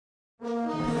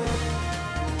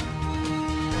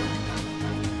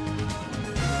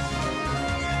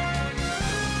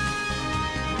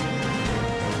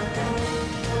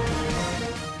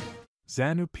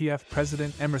ZANU-PF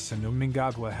President Emmerson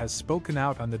Mnangagwa has spoken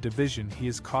out on the division he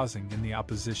is causing in the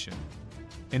opposition.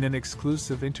 In an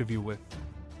exclusive interview with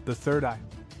The Third Eye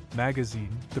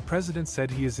magazine, the president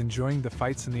said he is enjoying the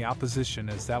fights in the opposition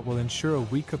as that will ensure a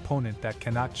weak opponent that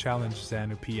cannot challenge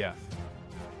ZANU-PF.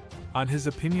 On his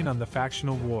opinion on the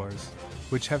factional wars,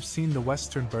 which have seen the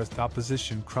Western-birthed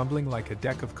opposition crumbling like a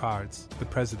deck of cards, the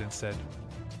president said,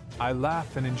 "I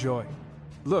laugh and enjoy.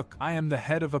 Look, I am the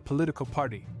head of a political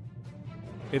party.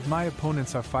 If my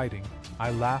opponents are fighting,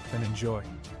 I laugh and enjoy.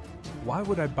 Why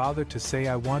would I bother to say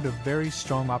I want a very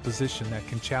strong opposition that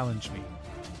can challenge me?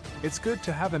 It's good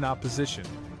to have an opposition.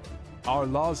 Our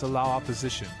laws allow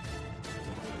opposition.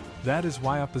 That is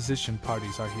why opposition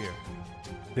parties are here.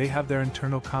 They have their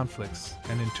internal conflicts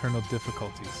and internal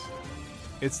difficulties.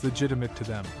 It's legitimate to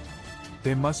them.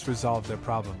 They must resolve their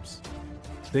problems.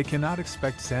 They cannot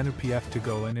expect ZANU-PF to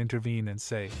go and intervene and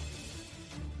say,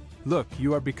 'Look,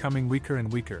 you are becoming weaker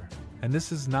and weaker, and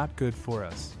this is not good for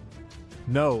us.'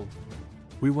 No,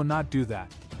 we will not do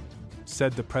that,"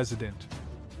 said the president,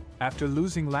 after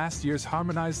losing last year's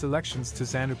harmonized elections to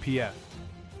ZANU-PF.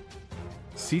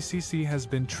 CCC has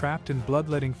been trapped in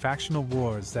bloodletting factional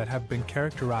wars that have been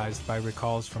characterized by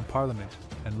recalls from parliament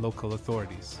and local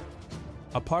authorities.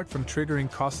 Apart from triggering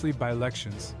costly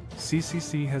by-elections,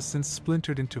 CCC has since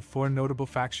splintered into 4 notable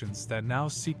factions that now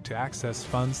seek to access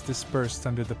funds disbursed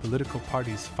under the Political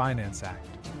Parties Finance Act.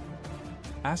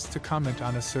 Asked to comment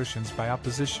on assertions by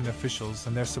opposition officials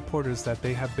and their supporters that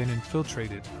they have been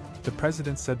infiltrated, the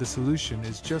president said the solution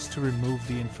is just to remove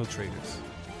the infiltrators.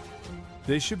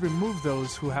 They should remove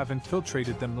those who have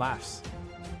infiltrated them. Laughs.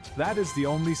 That is the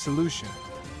only solution.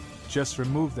 Just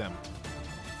remove them.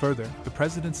 Further, the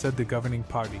president said the governing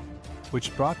party,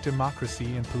 which brought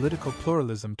democracy and political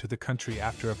pluralism to the country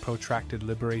after a protracted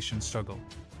liberation struggle,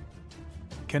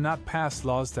 cannot pass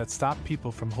laws that stop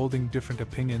people from holding different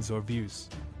opinions or views.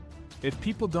 If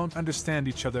people don't understand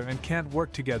each other and can't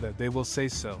work together, they will say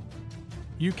so.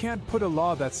 You can't put a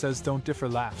law that says don't differ.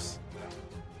 Laughs.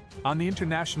 On the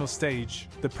international stage,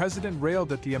 the president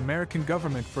railed at the American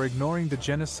government for ignoring the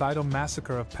genocidal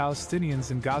massacre of Palestinians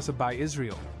in Gaza by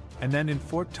Israel, and then in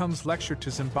Fort Tung's lecture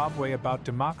to Zimbabwe about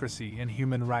democracy and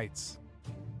human rights.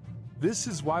 This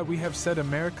is why we have said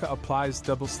America applies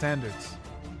double standards.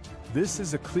 This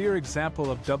is a clear example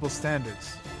of double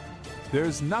standards. There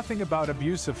is nothing about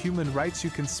abuse of human rights you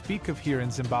can speak of here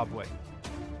in Zimbabwe.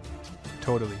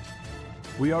 Totally.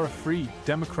 We are a free,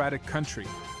 democratic country.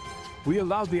 We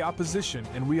allow the opposition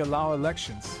and we allow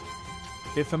elections.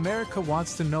 If America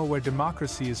wants to know where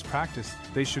democracy is practiced,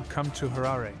 they should come to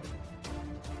Harare.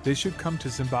 They should come to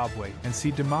Zimbabwe and see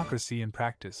democracy in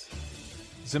practice.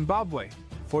 Zimbabwe,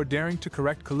 for daring to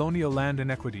correct colonial land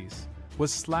inequities,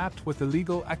 was slapped with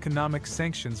illegal economic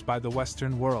sanctions by the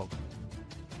Western world,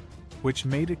 which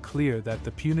made it clear that the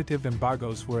punitive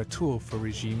embargoes were a tool for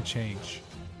regime change.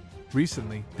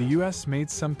 Recently, the US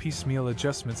made some piecemeal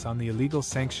adjustments on the illegal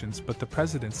sanctions, but the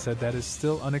president said that is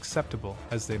still unacceptable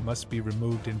as they must be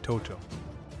removed in toto.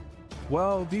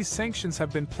 Well, these sanctions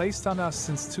have been placed on us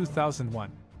since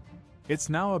 2001. It's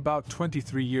now about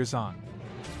 23 years on.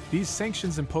 These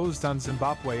sanctions imposed on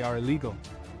Zimbabwe are illegal.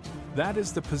 That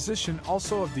is the position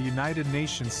also of the United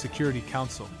Nations Security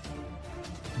Council.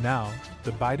 Now,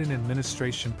 the Biden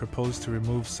administration proposed to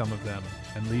remove some of them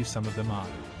and leave some of them on.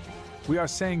 We are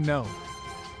saying no.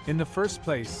 In the first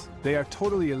place, they are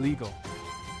totally illegal.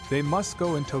 They must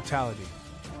go in totality.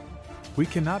 We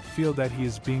cannot feel that he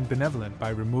is being benevolent by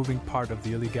removing part of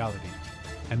the illegality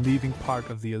and leaving part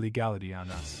of the illegality on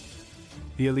us.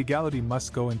 The illegality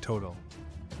must go in total,"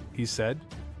 he said.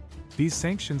 "These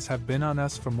sanctions have been on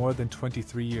us for more than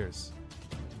 23 years.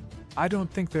 I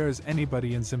don't think there is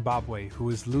anybody in Zimbabwe who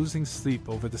is losing sleep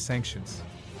over the sanctions.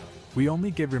 We only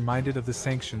get reminded of the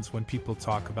sanctions when people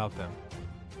talk about them.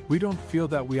 We don't feel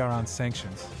that we are on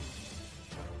sanctions,"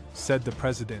 said the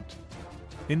president.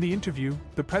 In the interview,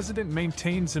 the president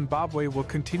maintained Zimbabwe will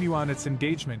continue on its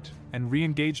engagement and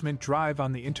re-engagement drive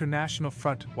on the international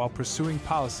front while pursuing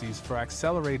policies for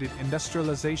accelerated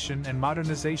industrialization and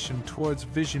modernization towards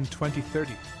Vision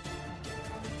 2030.